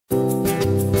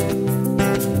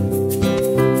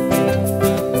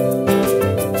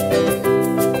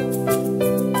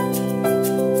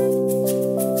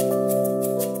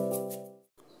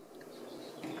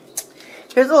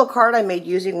little card I made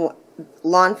using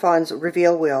Lawn Fawn's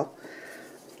Reveal Wheel.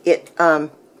 I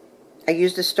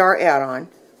used a star add-on,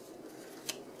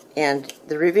 and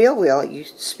the Reveal Wheel, you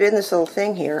spin this little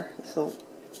thing here, and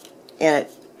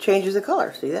it changes the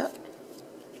color. See that?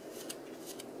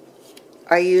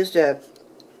 I used a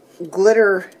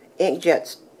glitter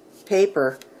inkjet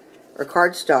paper or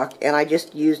cardstock, and I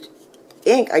just used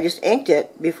ink. I just inked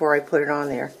it before I put it on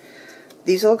there.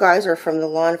 These little guys are from the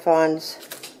Lawn Fawn's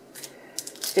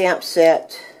stamp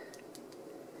set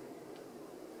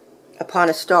Upon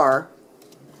a Star.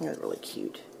 They're really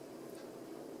cute.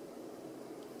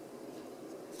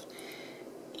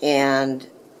 And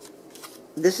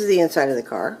this is the inside of the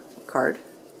card.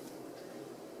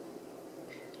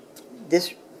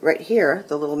 This right here,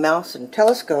 the little mouse and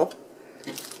telescope,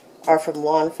 are from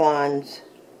Lawn Fawn's.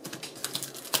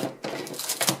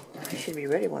 I should be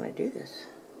ready when I do this.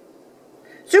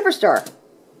 Superstar.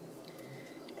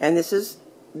 And this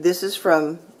is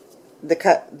from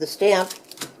the stamp,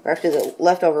 or actually the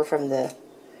leftover from the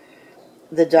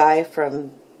die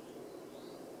from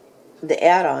the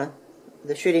add-on,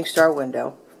 the shooting star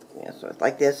window. Yeah, so it's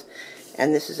like this,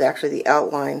 and this is actually the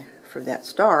outline from that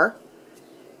star.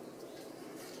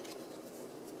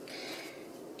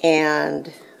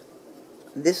 And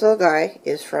this little guy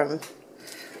is from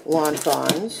Lawn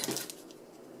Fawn's.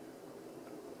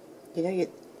 You know,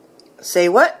 you say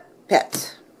what?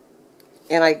 Pets.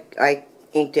 And I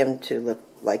inked him to look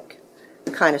like,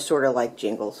 kind of sort of like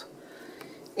Jingles.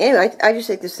 Anyway, I just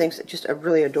think this thing's just a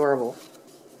really adorable.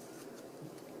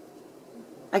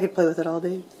 I could play with it all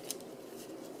day.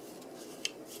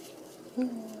 Whee!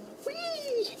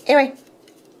 Anyway,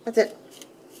 that's it.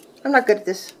 I'm not good at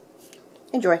this.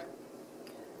 Enjoy.